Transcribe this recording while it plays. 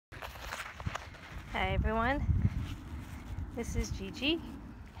Hi everyone, this is Gigi.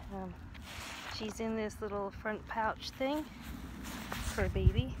 She's in this little front pouch thing for a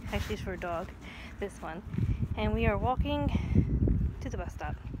baby, actually it's for a dog, this one. And we are walking to the bus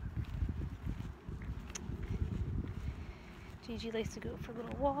stop. Gigi likes to go for a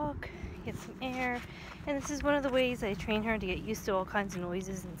little walk, get some air, and this is one of the ways I train her to get used to all kinds of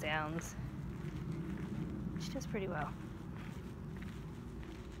noises and sounds. She does pretty well.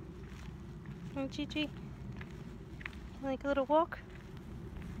 And Gigi, you like a little walk?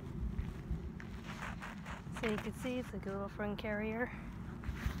 So you can see it's like a little front carrier.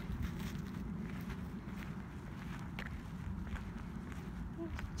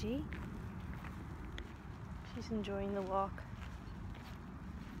 Gigi, she's enjoying the walk.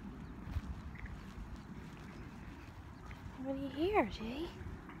 What do you hear, G?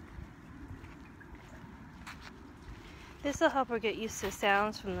 This will help her get used to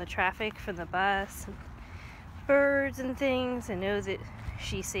sounds from the traffic, from the bus, and birds and things, and know that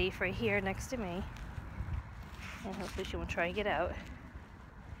she's safe right here next to me. And hopefully she won't try and get out.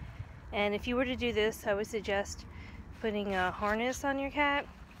 And if you were to do this, I would suggest putting a harness on your cat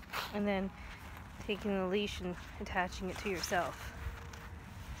and then taking the leash and attaching it to yourself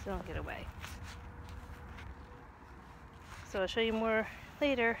so don't get away. So I'll show you more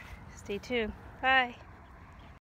later. Stay tuned. Bye.